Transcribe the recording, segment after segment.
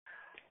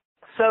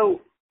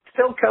So,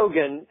 Phil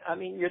Keoghan, I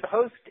mean, you're the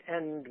host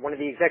and one of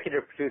the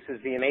executive producers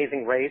of The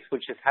Amazing Race,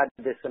 which has had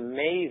this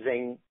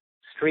amazing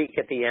streak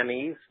at the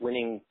Emmys,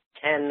 winning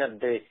 10 of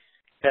the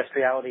Best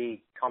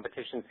Reality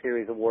Competition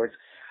Series awards.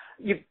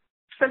 You've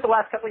spent the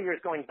last couple of years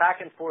going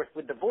back and forth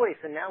with The Voice,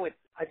 and now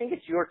I think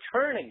it's your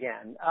turn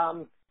again.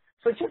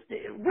 So just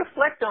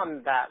reflect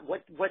on that.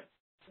 What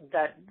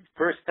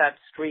that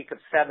streak of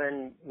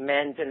 7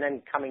 meant, and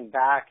then coming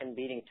back and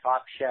beating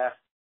Top Chef,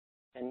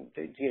 and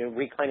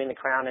reclaiming the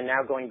crown, and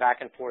now going back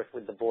and forth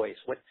with The Voice.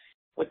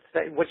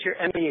 What's your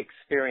Emmy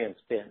experience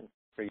been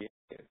for you?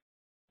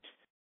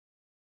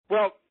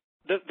 Well,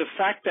 the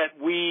fact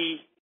that we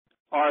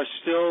are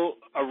still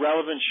a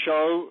relevant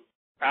show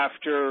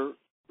after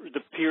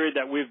the period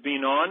that we've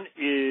been on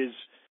is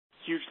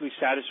hugely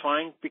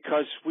satisfying,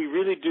 because we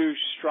really do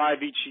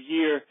strive each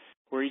year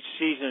or each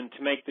season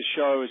to make the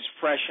show as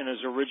fresh and as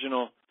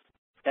original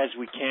as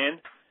we can.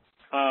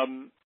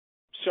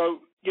 So,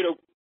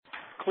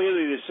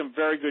 clearly there's some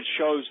very good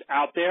shows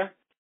out there,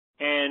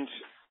 and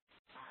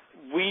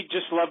we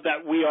just love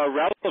that we are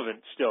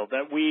relevant still,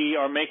 that we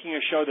are making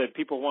a show that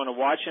people want to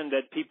watch and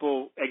that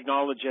people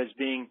acknowledge as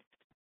being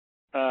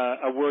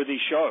a worthy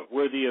show,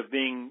 worthy of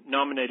being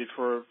nominated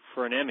for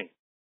an Emmy.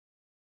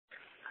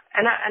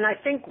 And I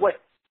think what,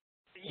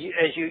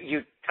 as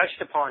you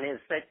touched upon, is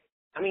that,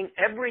 I mean,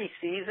 every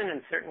season,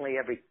 and certainly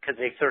because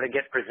they sort of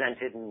get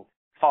presented in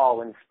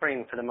fall and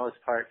spring for the most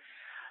part,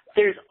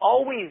 there's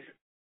always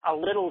a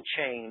little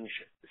change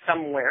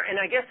somewhere. And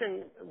I guess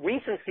in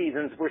recent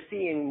seasons, we're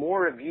seeing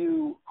more of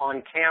you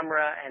on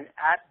camera and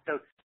at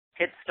the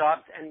pit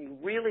stops,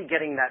 and really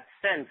getting that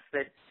sense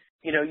that,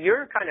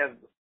 you're kind of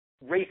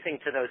racing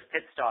to those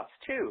pit stops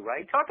too,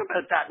 right? Talk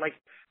about that. Like,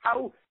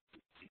 how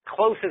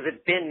close has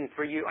it been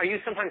for you? Are you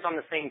sometimes on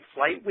the same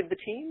flight with the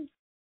team?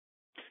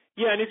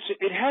 Yeah, and it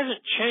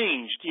hasn't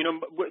changed.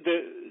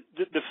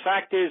 The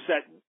fact is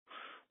that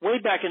way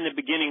back in the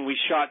beginning, we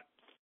shot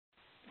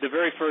the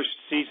very first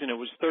season. It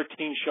was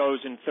 13 shows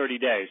in 30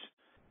 days.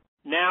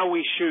 Now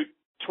we shoot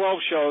 12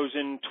 shows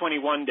in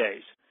 21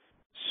 days.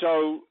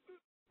 So,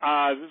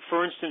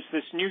 for instance,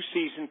 this new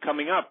season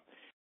coming up,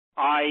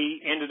 I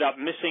ended up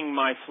missing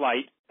my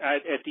flight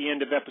at the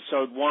end of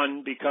episode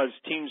 1 because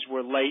teams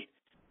were late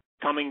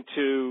coming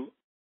to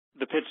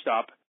the pit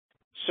stop.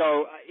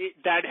 So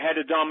that had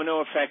a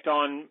domino effect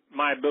on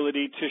my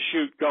ability to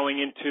shoot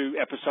going into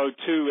episode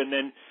 2, and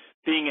then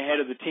being ahead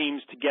of the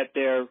teams to get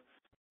there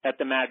at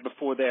the mat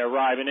before they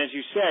arrive. And as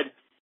you said,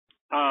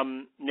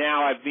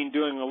 now I've been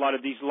doing a lot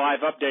of these live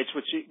updates,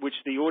 which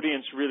the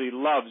audience really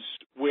loves,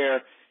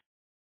 where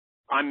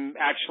I'm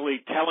actually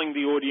telling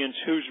the audience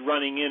who's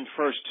running in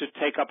first to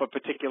take up a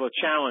particular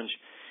challenge.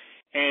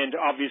 And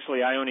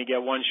obviously I only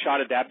get one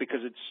shot at that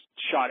because it's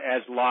shot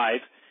as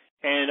live.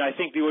 And I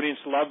think the audience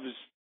loves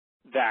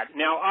that.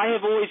 Now, I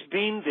have always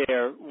been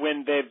there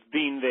when they've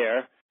been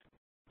there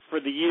for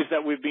the years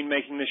that we've been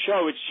making the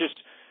show. It's just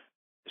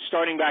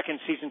starting back in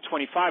season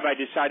 25, I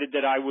decided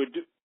that I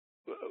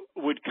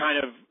would kind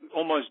of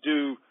almost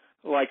do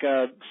like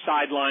a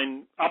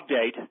sideline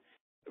update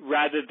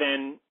rather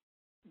than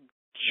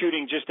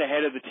shooting just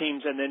ahead of the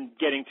teams and then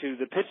getting to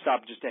the pit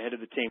stop just ahead of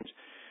the teams.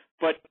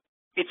 But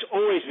it's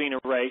always been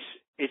a race.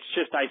 It's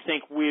just, I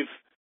think we've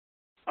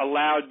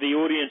allowed the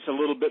audience a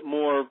little bit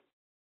more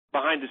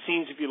behind the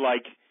scenes, if you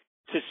like,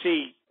 to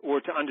see or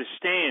to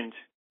understand.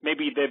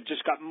 Maybe they've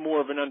just got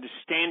more of an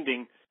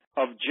understanding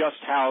of just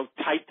how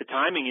tight the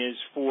timing is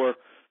for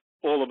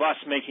all of us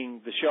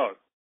making the show.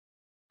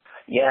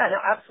 Yeah, no,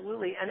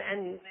 absolutely.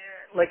 And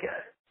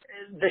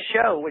the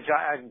show, which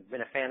I've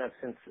been a fan of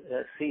since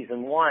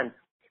season 1,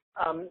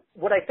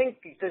 what I think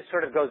just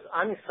sort of goes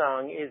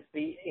unsung is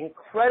the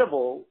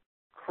incredible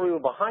crew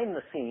behind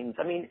the scenes.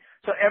 I mean,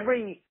 so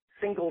every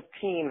single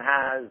team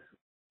has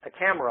a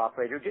camera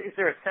operator. Is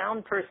there a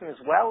sound person as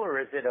well, or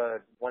is it a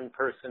one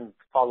person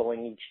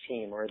following each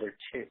team, or are there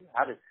two?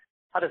 How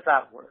does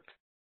that work?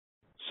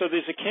 So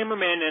there's a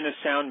cameraman and a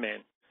sound man,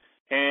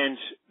 and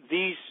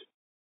these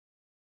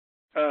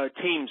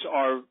teams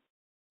are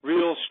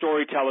real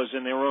storytellers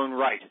in their own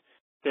right.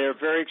 They're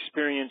very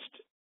experienced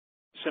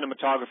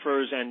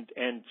cinematographers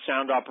and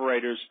sound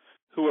operators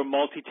who are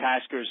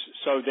multitaskers.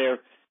 So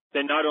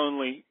they're not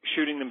only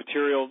shooting the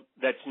material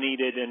that's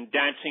needed and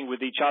dancing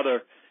with each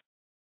other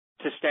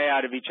to stay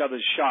out of each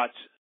other's shots.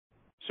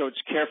 So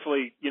it's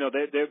carefully,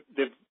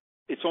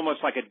 it's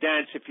almost like a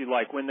dance, if you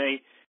like, when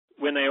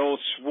they all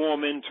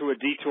swarm into a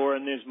detour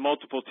and there's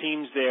multiple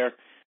teams there.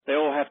 They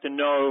all have to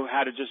know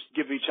how to just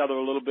give each other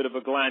a little bit of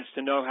a glance,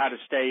 to know how to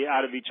stay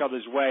out of each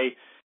other's way,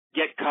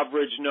 get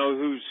coverage, know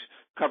who's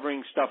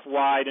covering stuff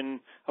wide.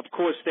 And, of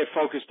course, they're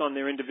focused on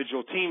their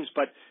individual teams,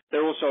 but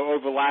they're also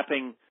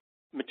overlapping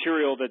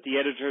material that the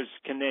editors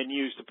can then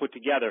use to put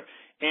together.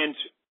 And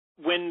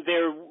when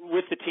they're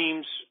with the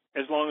teams,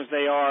 as long as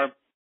they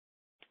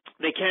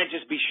can't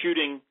just be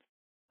shooting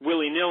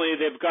willy-nilly.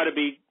 They've got to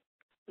be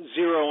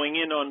zeroing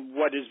in on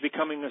what is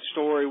becoming a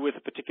story with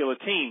a particular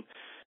team,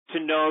 to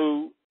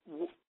know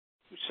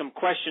some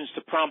questions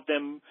to prompt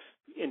them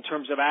in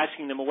terms of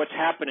asking them, well, what's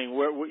happening?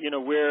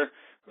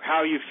 How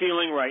are you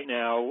feeling right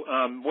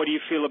now? What do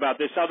you feel about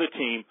this other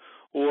team?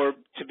 Or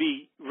to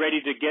be ready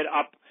to get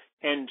up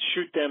and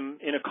shoot them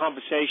in a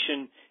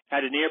conversation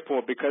at an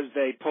airport because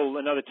they pull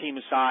another team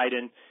aside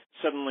and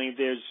suddenly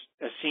there's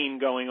a scene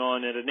going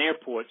on at an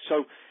airport.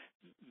 So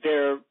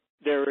they're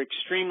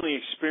extremely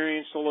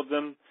experienced, all of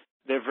them.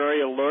 They're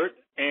very alert,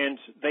 and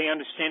they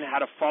understand how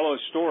to follow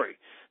a story.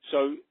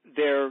 So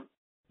they're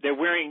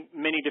wearing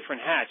many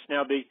different hats.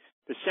 Now, the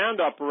sound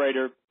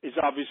operator is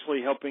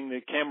obviously helping the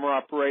camera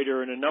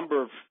operator in a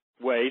number of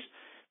ways,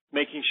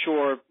 making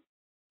sure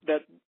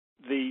that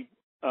the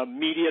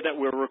media that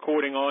we're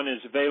recording on is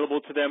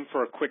available to them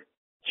for a quick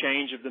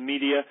change of the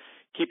media,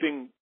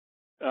 keeping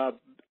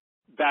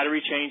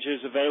battery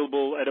changes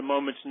available at a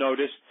moment's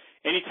notice.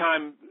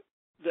 Anytime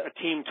a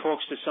team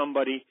talks to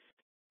somebody,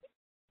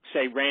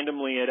 say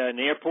randomly at an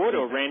airport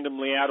or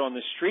randomly out on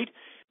the street,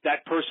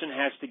 that person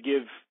has to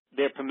give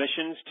their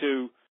permissions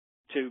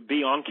to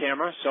be on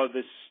camera. So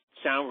this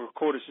sound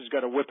recordist has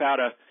got to whip out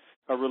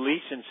a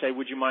release and say,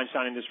 would you mind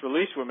signing this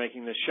release? We're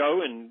making this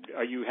show, and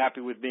are you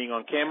happy with being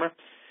on camera?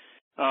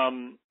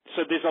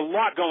 So there's a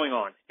lot going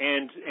on,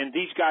 and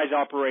these guys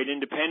operate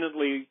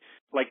independently,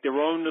 like their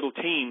own little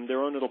team,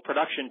 their own little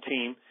production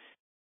team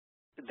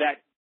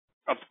that,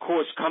 of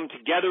course, come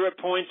together at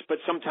points, but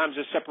sometimes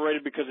are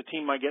separated because a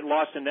team might get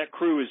lost, and that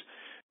crew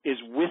is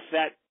with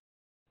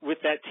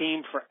that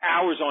team for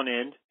hours on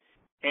end,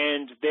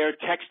 and they're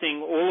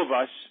texting all of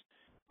us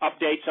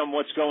updates on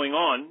what's going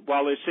on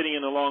while they're sitting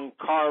in a long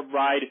car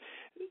ride.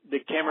 The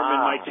cameraman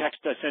might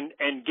text us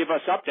and give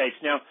us updates.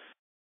 Now,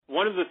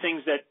 one of the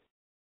things that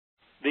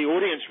the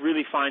audience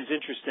really finds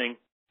interesting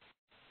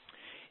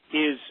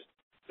is,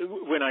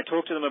 when I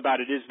talk to them about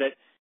it, is that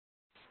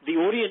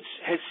the audience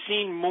has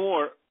seen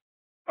more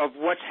of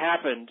what's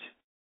happened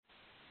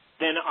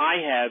than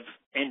I have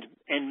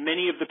and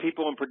many of the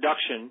people in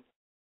production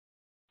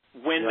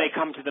when they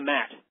come to the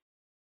mat.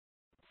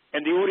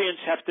 And the audience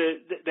have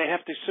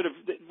to sort of,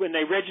 when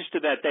they register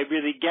that, they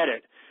really get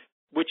it,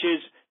 which is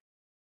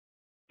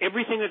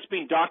everything that's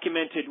being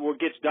documented or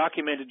gets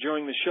documented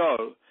during the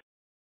show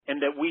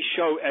and that we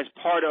show as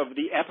part of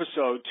the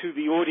episode to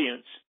the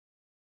audience,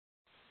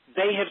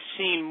 they have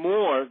seen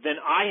more than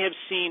I have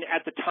seen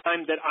at the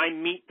time that I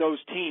meet those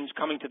teams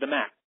coming to the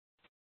mat.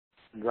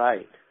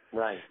 Right.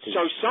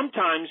 So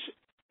sometimes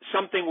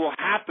something will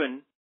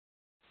happen,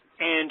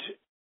 and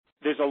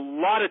there's a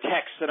lot of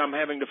text that I'm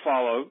having to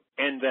follow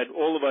and that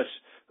all of us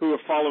who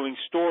are following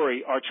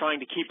story are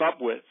trying to keep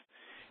up with.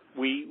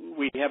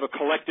 We have a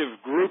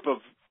collective group of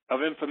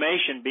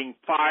information being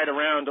fired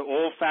around to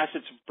all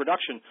facets of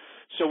production,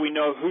 so we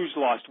know who's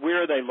lost,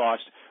 where are they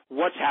lost,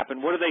 what's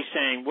happened, what are they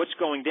saying, what's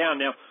going down.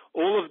 Now,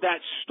 all of that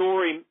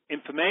story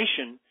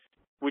information,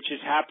 which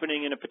is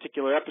happening in a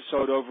particular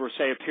episode over,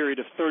 say, a period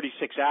of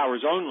 36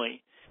 hours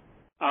only,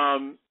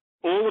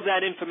 all of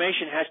that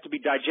information has to be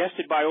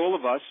digested by all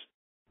of us,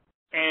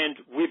 and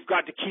we've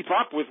got to keep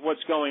up with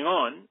what's going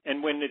on.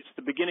 And when it's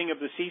the beginning of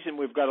the season,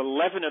 we've got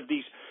 11 of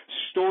these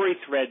story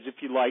threads, if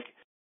you like,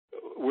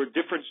 where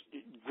different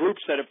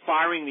groups that are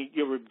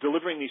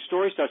delivering these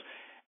stories to us.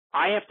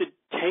 I have to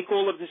take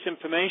all of this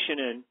information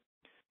in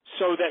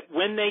so that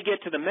when they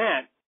get to the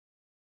mat,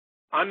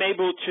 I'm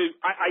able to,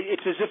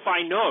 it's as if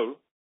I know.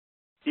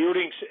 The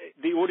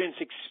audience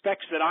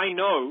expects that I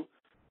know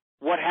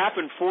what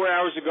happened 4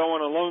 hours ago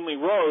on a lonely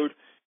road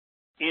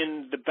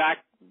in the back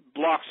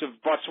blocks of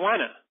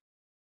Botswana.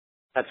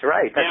 That's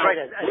right. Now,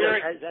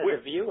 As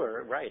a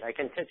viewer, right, I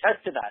can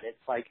attest to that. It's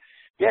like,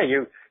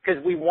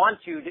 because we want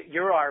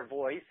you're our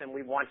voice, and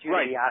we want you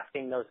to be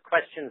asking those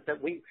questions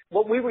that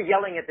what we were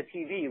yelling at the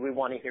TV, we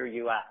want to hear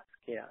you ask.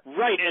 Yeah.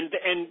 Right,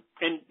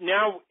 and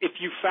now if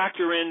you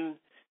factor in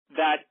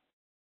that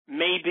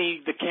maybe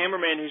the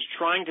cameraman who's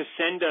trying to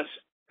send us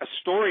a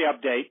story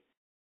update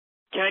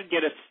can't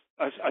get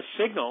a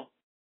signal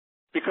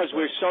because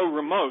we're so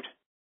remote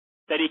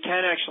that he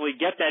can't actually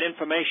get that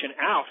information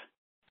out.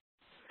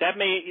 That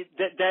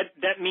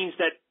means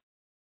that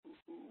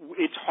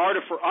it's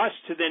harder for us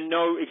to then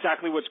know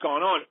exactly what's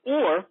going on.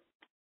 Or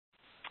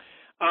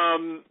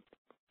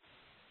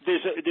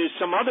there's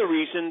some other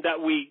reason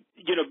that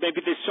maybe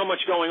there's so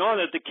much going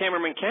on that the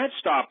cameraman can't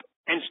stop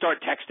and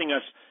start texting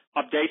us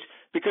updates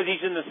because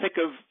he's in the thick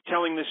of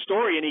telling the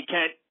story and he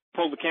can't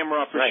pull the camera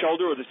off his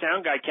shoulder, or the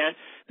sound guy can't,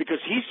 because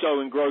he's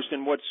so engrossed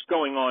in what's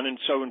going on and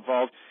so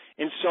involved.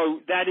 And so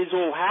that is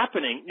all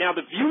happening. Now,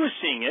 the viewer's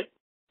seeing it,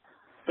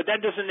 but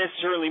that doesn't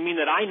necessarily mean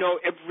that I know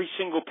every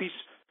single piece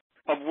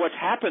of what's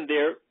happened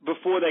there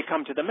before they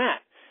come to the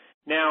mat.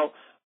 Now,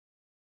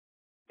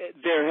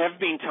 there have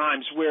been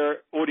times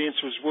where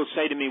audiences will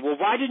say to me, well,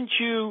 why didn't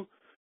you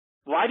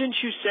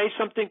say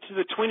something to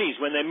the Twinnies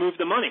when they moved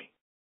the money?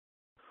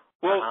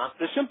 Well,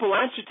 the simple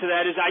answer to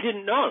that is I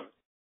didn't know.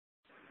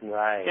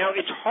 Right. Now,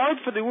 it's hard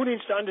for the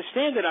audience to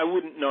understand that I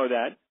wouldn't know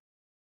that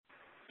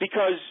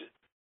because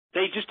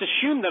they just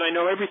assume that I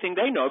know everything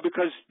they know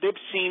because they've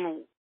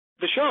seen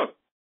the show.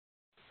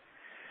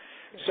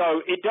 So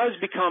it does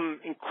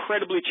become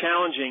incredibly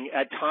challenging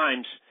at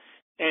times.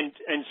 And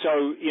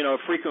so, a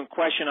frequent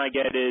question I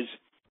get is,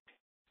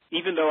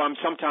 even though I'm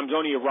sometimes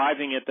only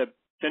arriving at the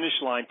finish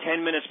line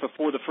 10 minutes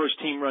before the first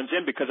team runs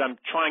in because I'm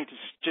trying to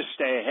just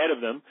stay ahead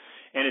of them,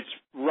 and it's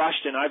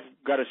rushed, and I've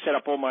got to set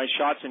up all my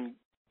shots and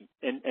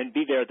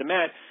be there at the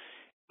mat.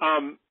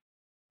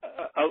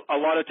 A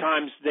lot of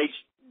times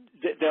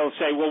they'll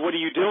say, well, what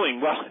are you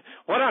doing? Well,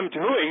 what I'm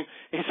doing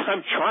is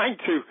I'm trying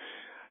to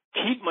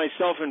keep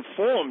myself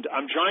informed.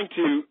 I'm trying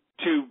to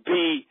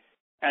be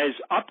as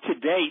up to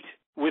date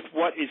with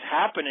what is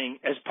happening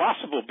as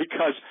possible,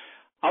 because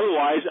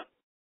otherwise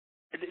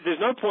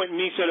there's no point in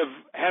me sort of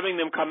having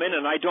them come in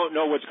and I don't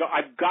know what's going.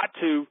 I've got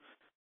to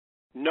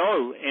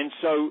know. And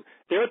so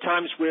there are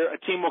times where a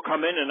team will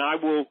come in and I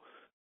will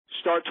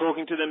start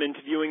talking to them,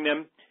 interviewing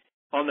them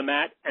on the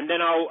mat, and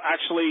then I'll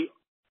actually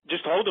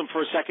just hold them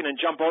for a second and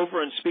jump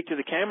over and speak to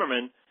the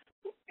cameraman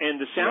and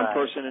the sound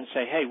person and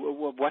say, hey,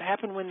 what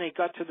happened when they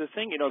got to the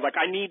thing? Like,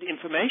 I need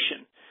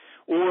information.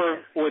 Or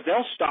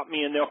they'll stop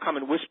me and they'll come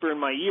and whisper in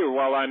my ear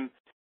while I'm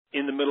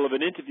in the middle of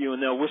an interview,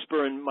 and they'll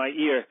whisper in my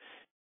ear,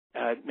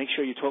 make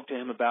sure you talk to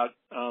him about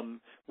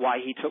why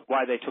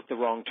they took the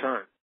wrong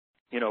turn.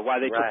 Why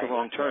they took the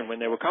wrong turn when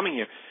they were coming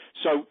here.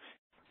 So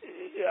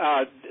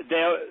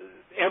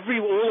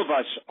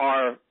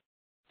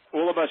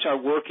all of us are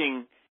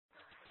working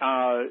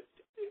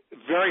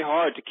very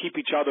hard to keep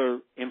each other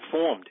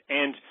informed.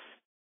 And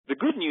the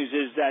good news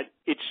is that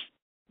it's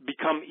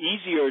become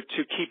easier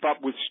to keep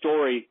up with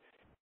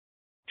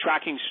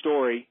tracking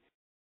story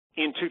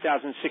in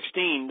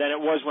 2016 than it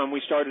was when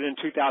we started in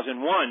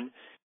 2001,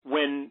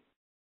 when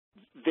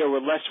there were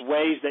less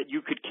ways that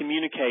you could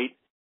communicate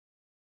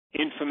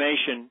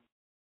information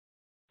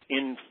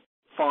in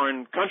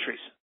foreign countries.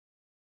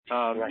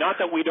 Not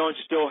that we don't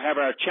still have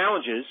our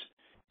challenges,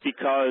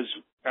 because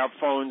our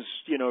phones,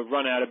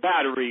 run out of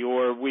battery,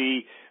 or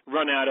we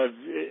run out of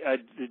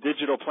the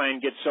digital plan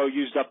gets so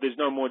used up there's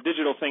no more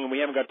digital thing, and we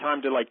haven't got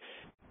time to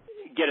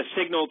get a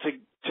signal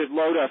to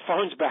load our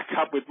phones back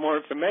up with more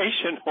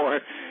information,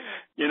 or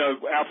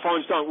our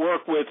phones don't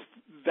work with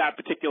that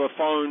particular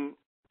phone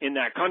in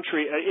that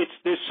country.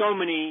 There's so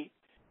many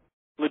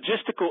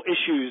logistical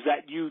issues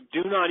that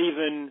do not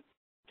even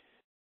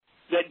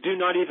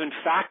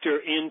factor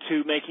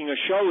into making a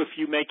show if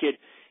you make it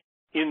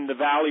in the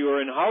Valley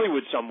or in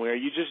Hollywood somewhere.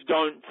 You just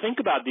don't think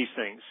about these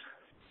things.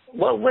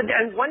 Well,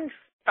 and one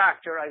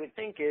factor I would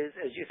think is,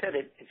 as you said,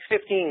 it's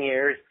 15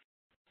 years,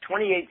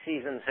 28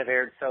 seasons have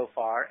aired so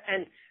far,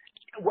 and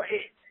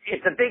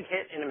it's a big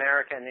hit in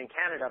America and in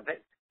Canada, but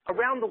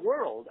around the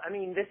world, I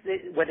mean,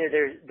 whether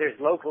there's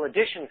local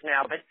editions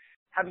now, but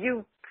have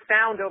you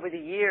found over the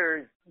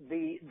years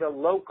the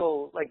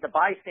local, like the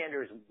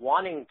bystanders,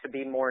 wanting to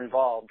be more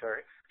involved?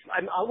 Or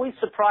I'm always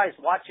surprised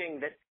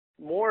watching that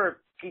more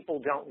people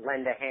don't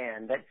lend a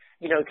hand. That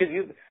because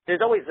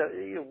there's always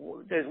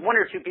there's one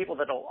or two people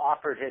that'll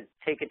offer to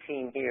take a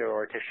team here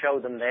or to show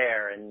them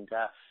there, and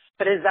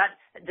but has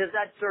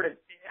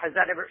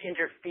that ever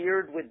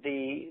interfered with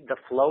the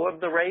flow of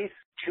the race?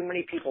 Too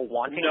many people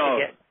wanting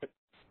to get.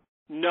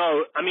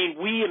 No, I mean,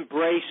 we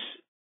embrace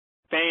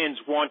fans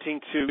wanting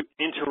to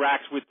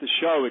interact with the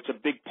show. It's a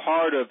big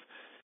part of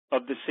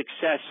the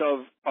success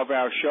of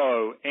our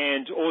show,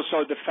 and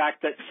also the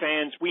fact that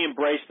we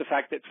embrace the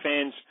fact that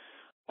fans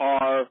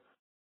are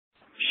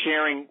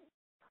sharing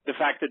the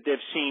fact that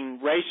they've seen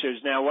racers.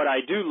 Now, what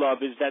I do love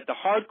is that the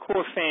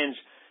hardcore fans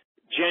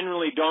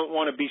generally don't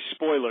want to be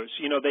spoilers.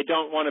 They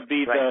don't want to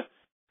be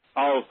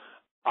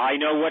I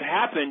know what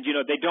happened.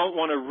 They don't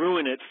want to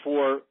ruin it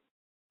for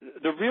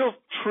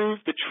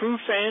the true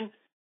fan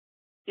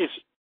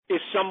is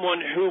someone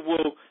who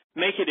will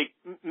make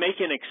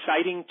an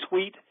exciting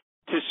tweet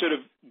to sort of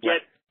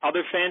get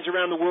other fans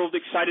around the world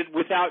excited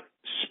without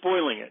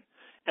spoiling it.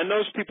 And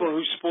those people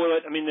who spoil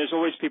it, I mean, there's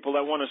always people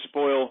that want to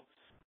spoil,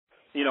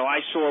 I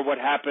saw what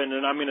happened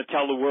and I'm going to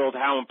tell the world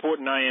how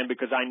important I am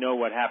because I know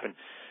what happened.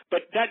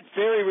 But that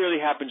very rarely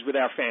happens with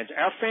our fans.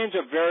 Our fans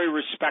are very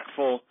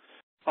respectful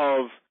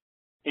of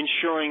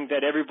ensuring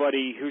that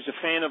everybody who's a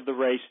fan of the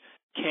race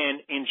can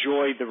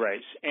enjoy the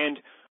race. And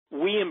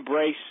we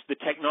embrace the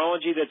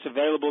technology that's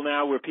available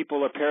now where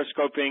people are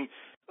periscoping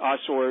us,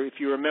 or if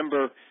you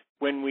remember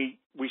when we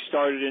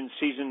started in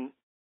season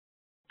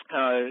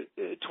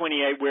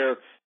 28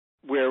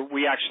 where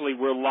we actually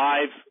were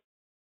live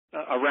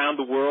around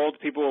the world.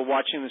 People were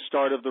watching the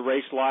start of the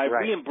race live.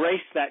 Right. We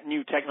embraced that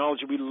new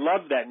technology. We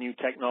love that new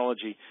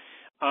technology.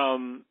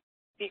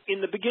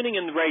 In the beginning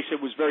in the race,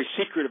 it was very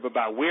secretive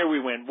about where we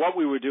went, what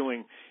we were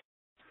doing.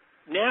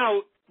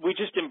 Now we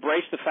just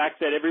embrace the fact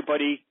that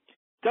everybody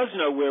does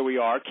know where we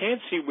are, can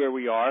see where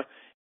we are.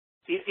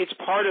 It's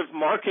part of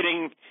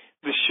marketing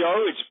the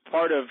show. It's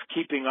part of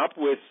keeping up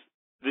with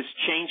this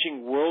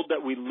changing world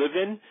that we live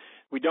in.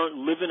 We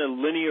don't live in a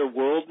linear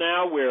world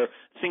now where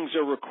things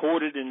are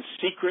recorded in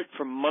secret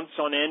for months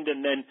on end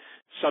and then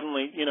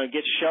suddenly,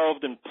 get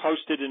shelved and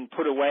posted and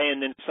put away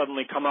and then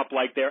suddenly come up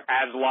like they're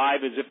as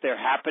live as if they're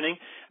happening.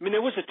 I mean,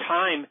 there was a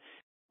time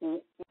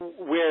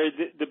where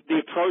the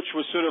approach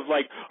was sort of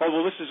like, oh,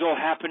 well, this is all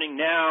happening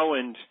now,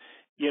 and,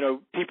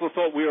 people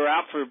thought we were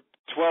out for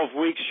 12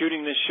 weeks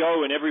shooting this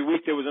show and every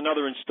week there was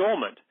another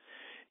installment.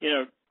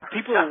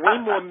 people are way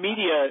more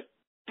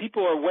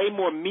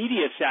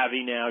media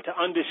savvy now to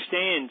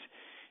understand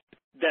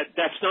that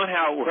that's not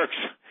how it works.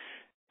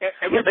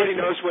 Everybody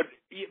knows what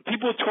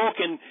people talk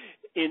in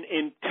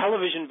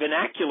television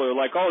vernacular,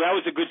 like, oh, that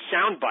was a good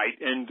soundbite,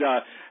 and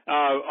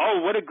oh,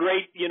 what a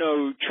great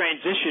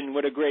transition,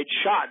 what a great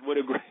shot, what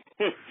a great.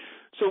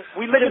 So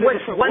we live in a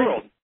different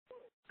world.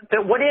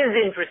 But what is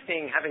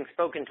interesting, having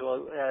spoken to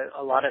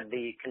a lot of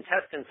the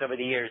contestants over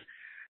the years,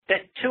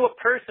 that to a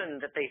person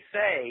that they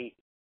say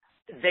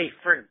they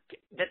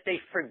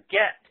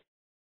forget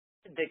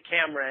the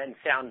camera and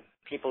sound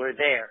people are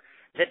there,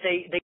 that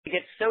they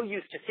get so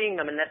used to seeing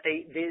them, and that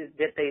they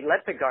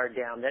let the guard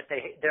down, that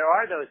there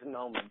are those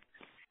moments,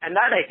 and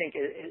that I think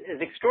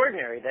is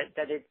extraordinary.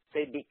 That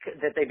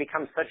they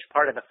become such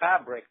part of the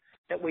fabric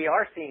that we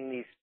are seeing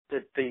these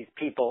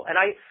people. And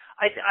I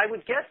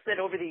would guess that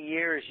over the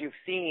years you've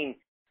seen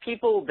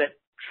people that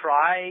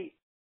try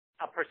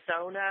a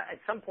persona, at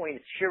some point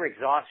it's sheer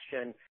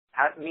exhaustion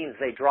means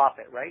they drop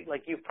it, right?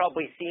 Like you've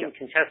probably seen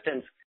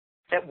contestants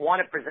that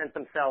want to present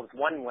themselves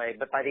one way,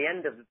 but by the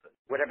end of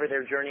whatever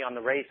their journey on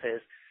the race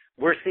is,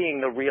 we're seeing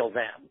the real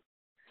them.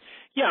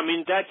 Yeah, I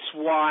mean, that's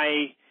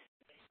why,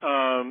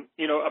 a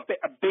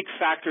big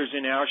factors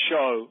in our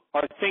show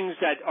are things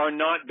that are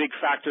not big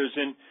factors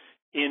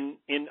in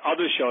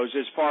other shows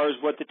as far as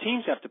what the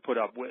teams have to put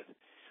up with.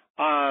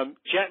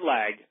 Jet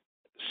lag,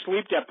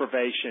 sleep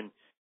deprivation,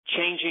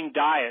 changing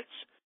diets,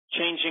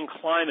 changing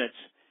climates,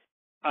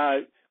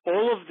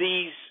 all of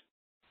these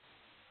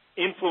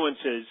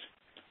influences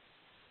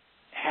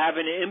have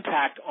an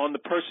impact on the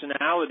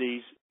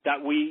personalities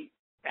that we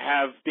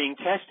have being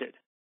tested.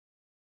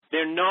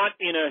 They're not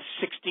in a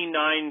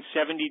 69,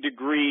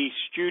 70-degree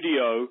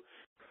studio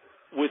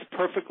with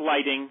perfect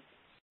lighting,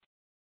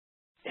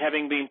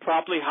 having been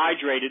properly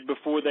hydrated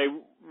before they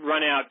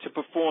run out to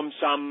perform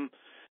some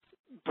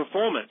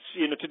performance,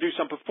 to do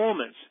some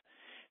performance.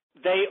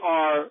 They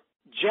are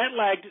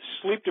jet-lagged,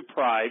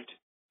 sleep-deprived,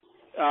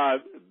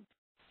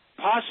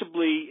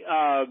 possibly,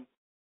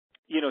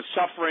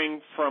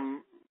 suffering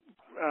from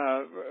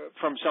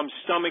some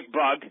stomach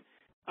bug,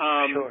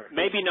 sure.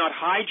 Maybe not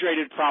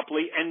hydrated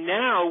properly, and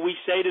now we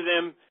say to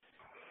them,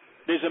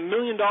 there's $1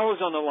 million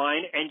on the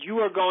line, and you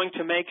are going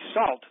to make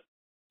salt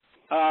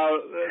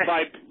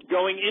by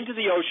going into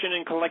the ocean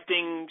and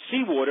collecting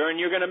seawater, and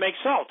you're going to make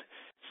salt.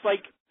 It's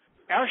like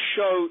our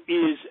show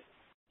is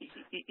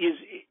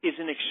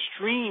an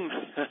extreme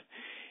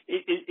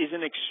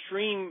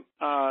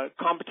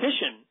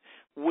competition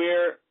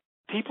where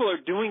people are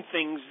doing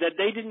things that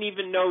they didn't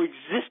even know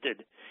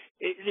existed.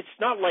 It's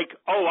not like,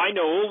 oh, I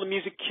know all the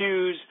music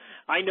cues,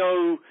 I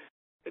know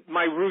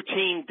my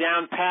routine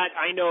down pat,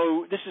 I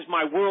know this is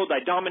my world,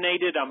 I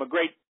dominated, I'm a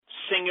great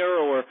singer,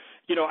 or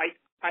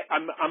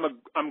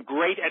I'm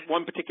great at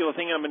one particular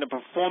thing and I'm going to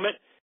perform it.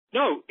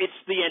 No, it's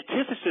the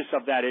antithesis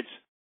of that. It's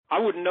I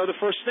wouldn't know the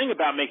first thing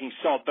about making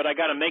salt, but I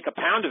got to make a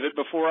pound of it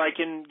before I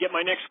can get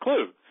my next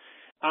clue.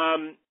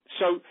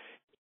 So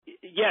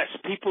yes,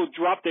 people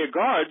drop their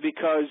guard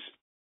because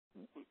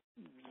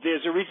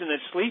there's a reason that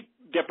sleep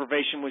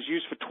deprivation was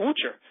used for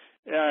torture.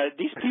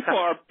 These people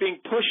are being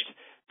pushed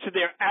to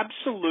their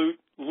absolute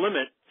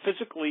limit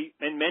physically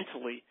and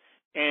mentally.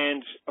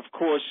 And, of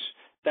course,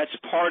 that's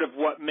part of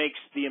what makes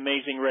The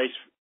Amazing Race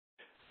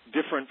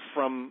different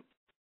from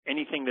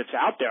anything that's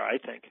out there, I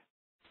think.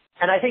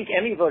 And I think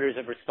Emmy voters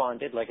have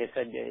responded. Like I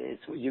said,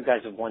 you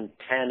guys have won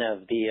 10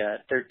 of the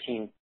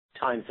 13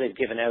 times they've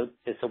given out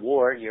this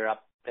award. You're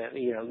up, have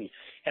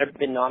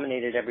been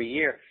nominated every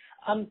year.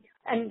 And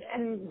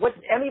what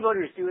Emmy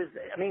voters do is,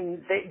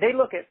 they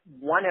look at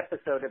one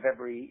episode of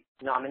every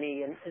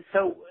nominee. And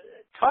so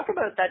talk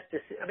about that.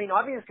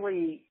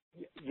 Obviously,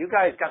 you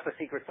guys got the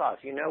secret sauce.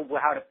 You know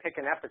how to pick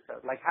an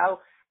episode. Like how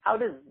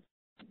does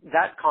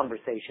that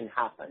conversation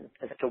happen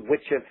as to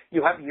which of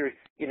you have you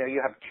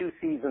have 2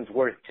 seasons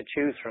worth to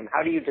choose from?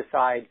 How do you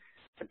decide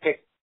to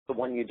pick the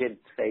one you did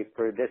say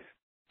for this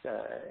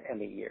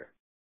Emmy year?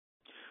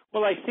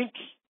 Well, I think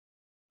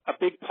a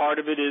big part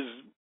of it is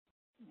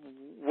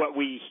what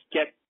we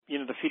get,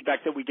 the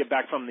feedback that we get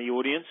back from the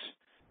audience,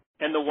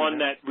 and the one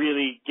that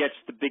really gets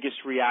the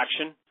biggest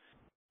reaction.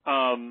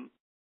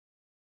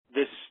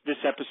 This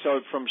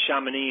episode from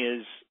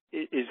Chamonix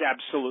is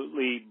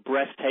absolutely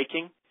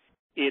breathtaking.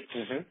 It's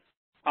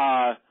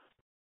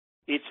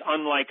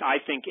unlike, I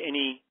think,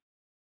 any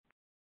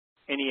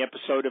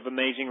episode of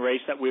Amazing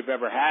Race that we've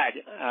ever had.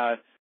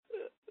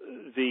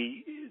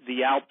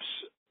 The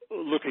Alps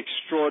look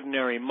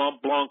extraordinary.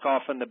 Mont Blanc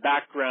off in the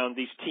background.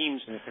 These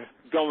teams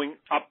going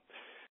up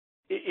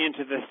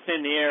into the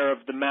thin air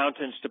of the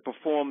mountains to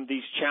perform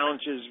these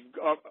challenges.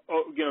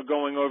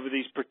 Going over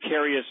these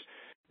precarious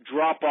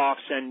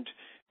drop-offs and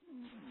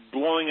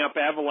blowing up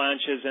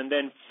avalanches, and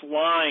then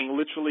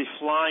literally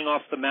flying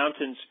off the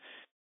mountains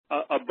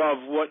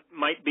above what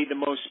might be the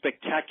most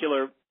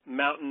spectacular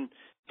mountain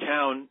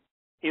town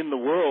in the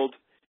world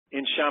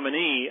in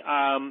Chamonix.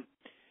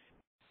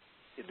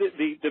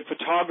 The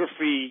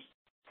photography,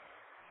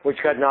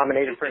 which got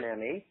nominated for an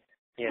Emmy,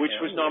 which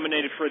was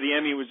nominated for the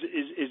Emmy,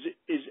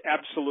 is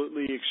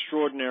absolutely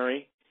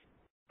extraordinary.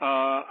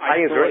 I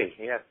agree.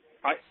 Yes.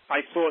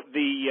 I thought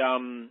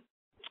the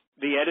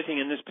editing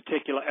in this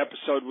particular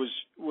episode was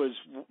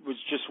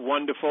just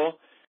wonderful.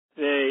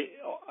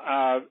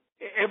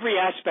 Every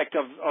aspect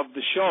of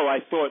the show I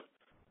thought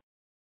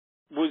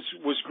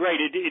was great.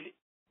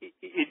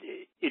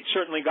 It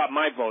certainly got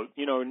my vote,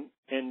 and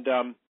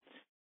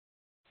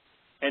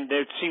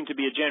there seemed to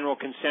be a general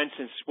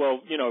consensus.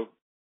 Well,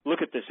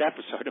 look at this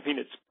episode. I mean,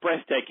 it's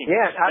breathtaking.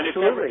 Yeah,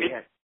 absolutely.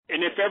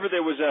 And if ever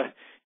there was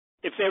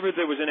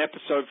an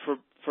episode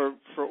for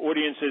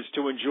audiences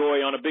to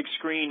enjoy on a big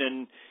screen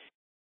and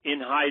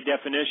in high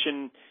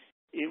definition,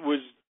 it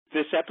was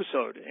this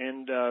episode.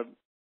 And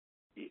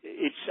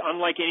it's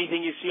unlike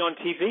anything you see on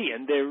TV.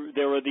 And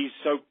there are these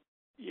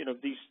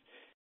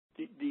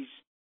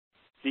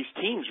these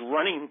teams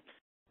running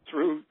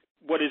through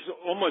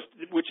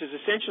which is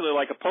essentially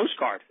like a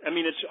postcard. I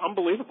mean, it's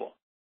unbelievable.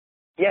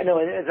 Yeah, no,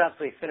 it's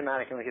absolutely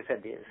cinematic, and like I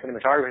said, the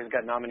cinematographers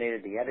got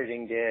nominated, the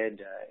editing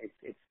did,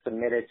 it's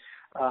submitted.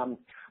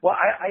 Well,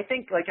 I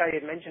think, like I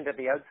had mentioned at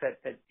the outset,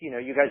 that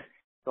you guys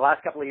the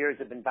last couple of years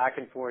have been back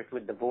and forth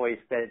with The Voice.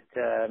 That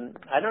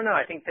I don't know.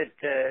 I think that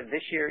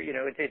this year,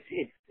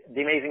 it's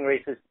The Amazing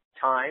Race's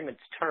time,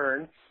 its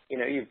turn.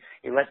 You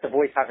let The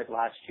Voice have it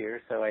last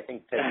year, so I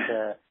think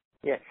that.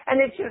 Yeah, and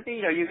it's just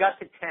you got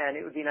to 10.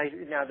 It would be nice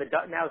now.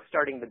 Now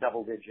starting the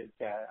double digits.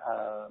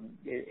 Oh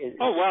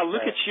wow!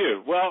 Look at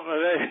you. Well,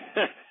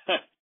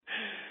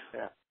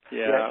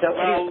 yeah. So,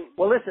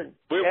 listen.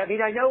 I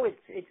mean, I know it's.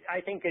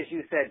 I think, as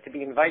you said, to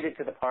be invited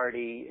to the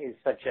party is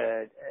such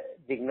the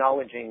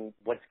acknowledging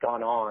what's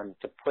gone on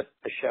to put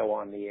the show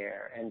on the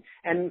air, and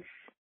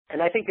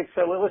I think it's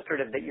so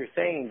illustrative that you're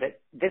saying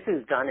that this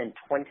is done in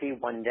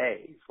 21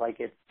 days. Like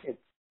it's.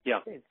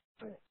 Yeah.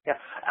 Yeah.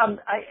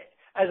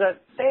 As a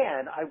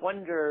fan, I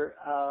wonder,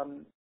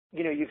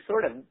 you've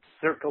sort of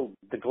circled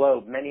the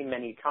globe many,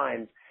 many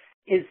times.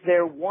 Is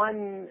there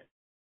one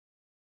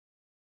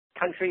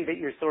country that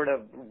you're sort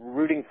of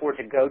rooting for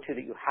to go to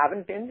that you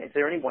haven't been? Is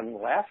there anyone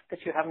left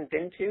that you haven't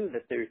been to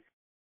that there's?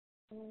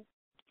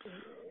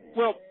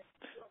 Well,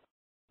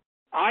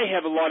 I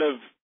have a lot of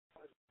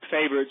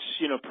favorites,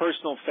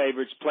 personal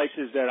favorites,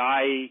 places that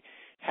I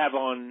have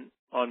on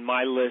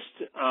my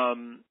list,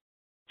 and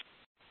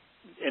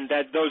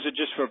that those are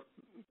just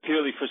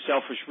purely for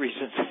selfish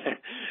reasons.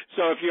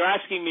 So if you're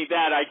asking me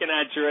that, I can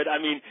answer it. I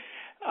mean,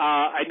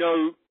 I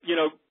know,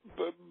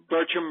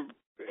 Bertram,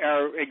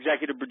 our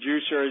executive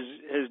producer,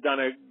 has done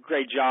a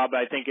great job,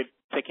 I think, at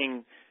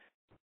picking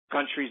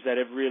countries that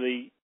have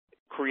really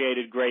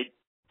created great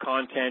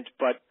content.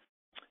 But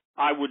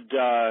I would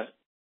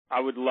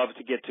love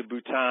to get to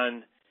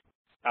Bhutan.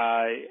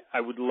 I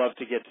would love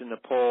to get to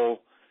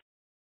Nepal.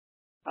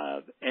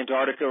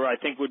 Antarctica, I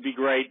think, would be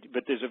great,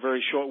 but there's a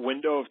very short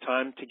window of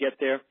time to get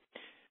there.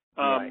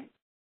 Right.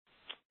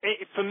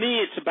 For me,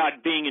 it's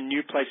about being in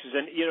new places.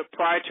 And,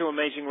 prior to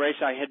Amazing Race,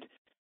 I had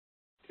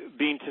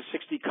been to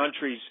 60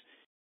 countries.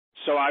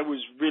 So I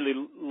was really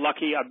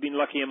lucky. I've been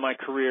lucky in my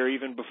career,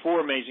 even before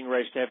Amazing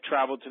Race, to have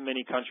traveled to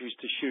many countries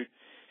to shoot.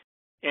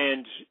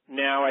 And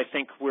now I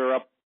think we're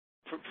up,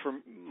 for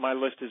my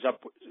list is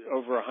up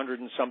over 100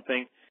 and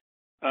something.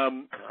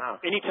 Wow.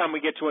 Anytime we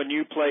get to a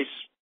new place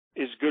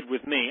is good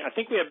with me. I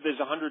think there's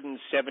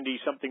 170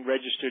 something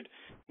registered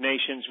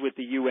nations with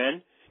the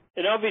UN.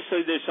 And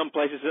obviously there's some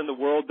places in the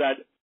world that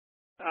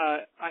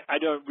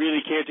I don't really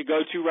care to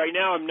go to right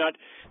now. I'm not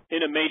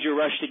in a major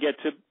rush to get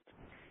to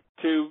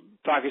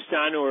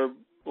Pakistan or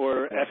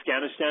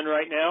Afghanistan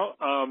right now.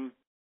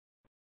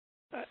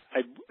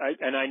 I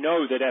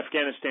know that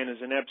Afghanistan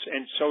is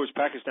and so is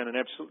Pakistan,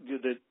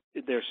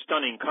 they're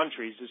stunning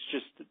countries. It's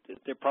just that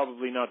they're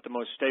probably not the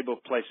most stable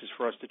places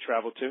for us to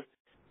travel to.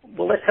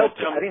 Well, let's hope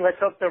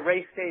the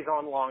race stays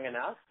on long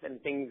enough and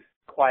things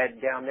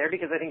quiet down there,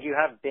 because I think you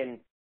have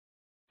been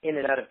in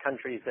and out of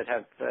countries that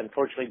have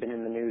unfortunately been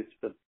in the news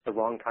for the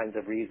wrong kinds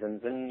of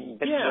reasons. And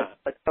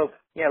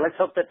let's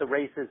hope that the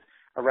race is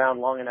around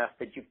long enough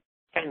that you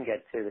can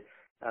get to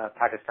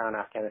Pakistan,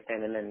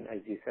 Afghanistan, and then,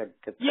 as you said,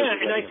 to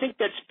and I think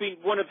that's been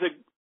one of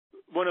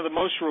the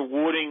most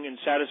rewarding and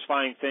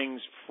satisfying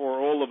things for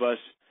all of us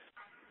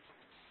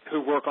who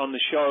work on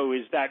the show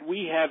is that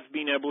we have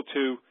been able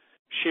to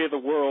share the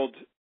world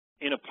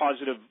in a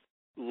positive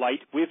light.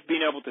 We've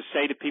been able to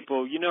say to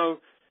people,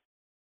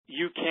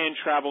 you can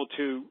travel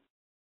to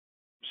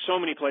so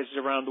many places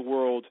around the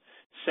world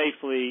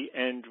safely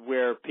and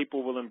where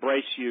people will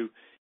embrace you.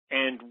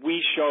 And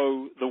we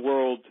show the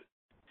world,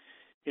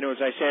 as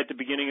I said at the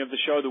beginning of the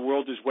show, the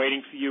world is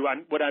waiting for you.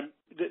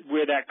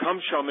 Where that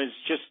comes from is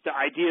just the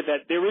idea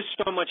that there is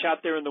so much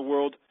out there in the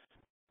world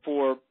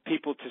for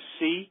people to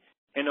see.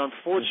 And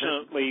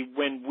unfortunately,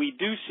 when we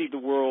do see the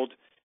world,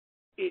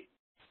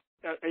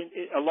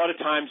 a lot of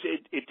times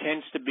it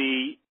tends to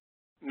be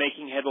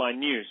making headline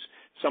news.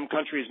 Some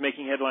country is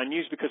making headline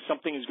news because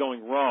something is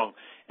going wrong.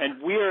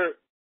 And we are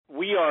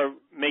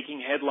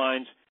making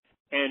headlines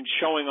and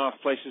showing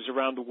off places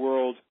around the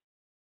world,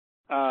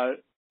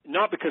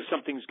 not because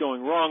something's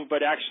going wrong,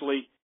 but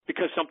actually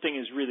because something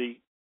is really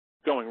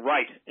going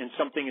right and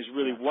something is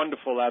really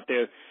wonderful out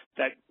there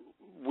that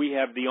we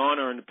have the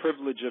honor and the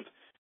privilege of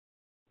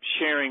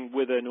sharing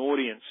with an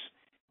audience.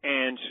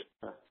 And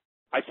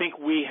I think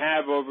we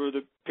have, over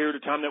the period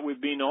of time that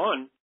we've been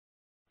on,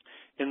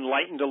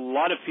 enlightened a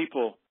lot of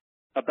people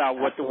about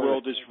what the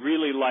world is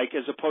really like,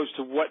 as opposed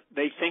to what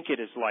they think it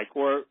is like,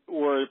 or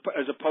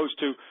as opposed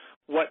to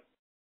what,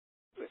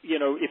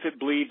 if it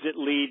bleeds, it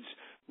leads.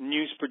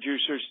 News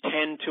producers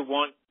tend to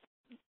want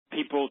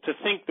people to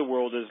think the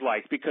world is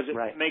like, because it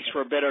makes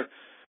for a better,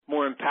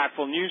 more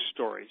impactful news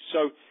story.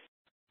 So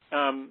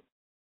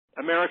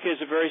America is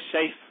a very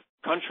safe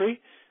country,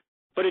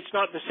 but it's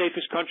not the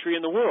safest country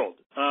in the world.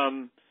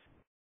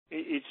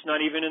 It's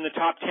not even in the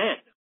top 10.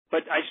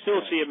 But I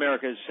still see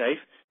America as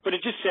safe. But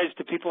it just says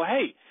to people,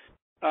 hey,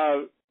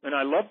 and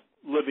I love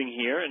living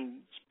here, and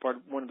it's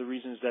one of the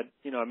reasons that,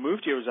 I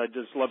moved here is I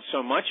just love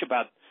so much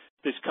about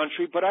this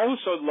country. But I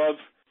also love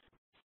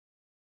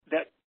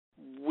that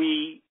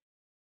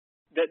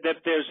that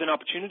there's an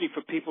opportunity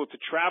for people to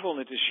travel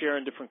and to share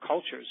in different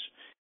cultures.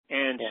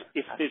 And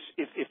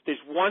if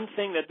there's one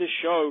thing that this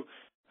show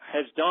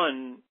has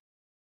done,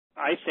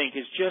 I think,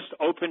 is just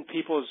opened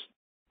people's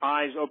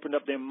eyes, opened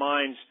up their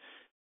minds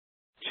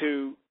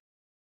to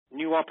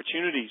new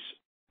opportunities,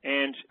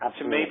 and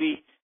to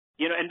maybe,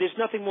 and there's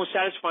nothing more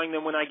satisfying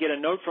than when I get a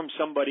note from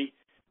somebody.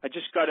 I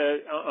just got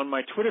on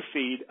my Twitter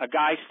feed, a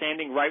guy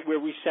standing right where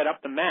we set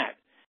up the mat.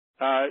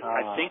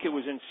 I think it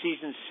was in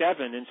season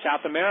 7 in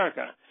South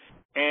America.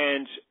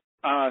 And,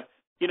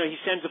 he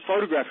sends a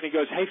photograph and he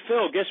goes, hey,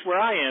 Phil, guess where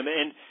I am?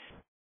 And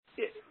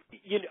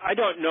I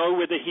don't know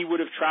whether he would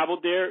have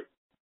traveled there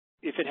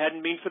if it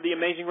hadn't been for The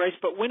Amazing Race.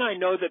 But when I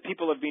know that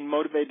people have been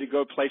motivated to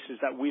go places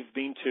that we've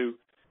been to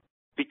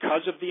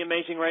because of The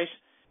Amazing Race,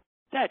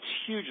 that's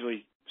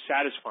hugely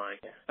satisfying.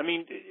 I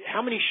mean,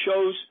 how many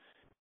shows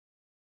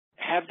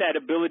have that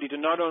ability to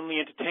not only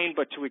entertain,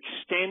 but to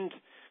extend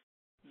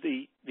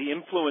the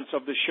influence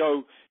of the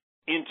show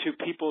into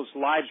people's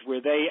lives,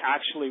 where they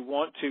actually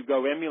want to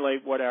go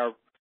emulate what our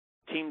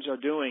teams are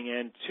doing,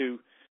 and to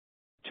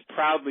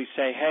proudly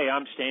say, hey,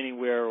 I'm standing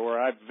where, or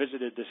I've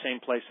visited the same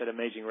place that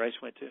Amazing Race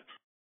went to.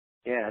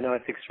 Yeah, no,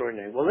 it's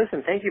extraordinary. Well,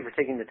 listen, thank you for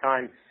taking the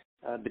time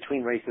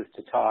between races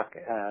to talk,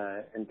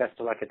 and best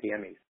of luck at the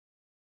Emmys.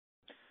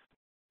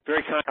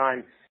 Very kind.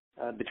 Time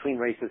between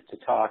races to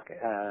talk,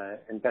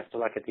 and best of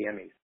luck at the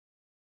Emmys.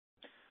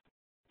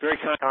 Very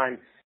kind. Time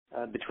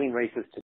between races to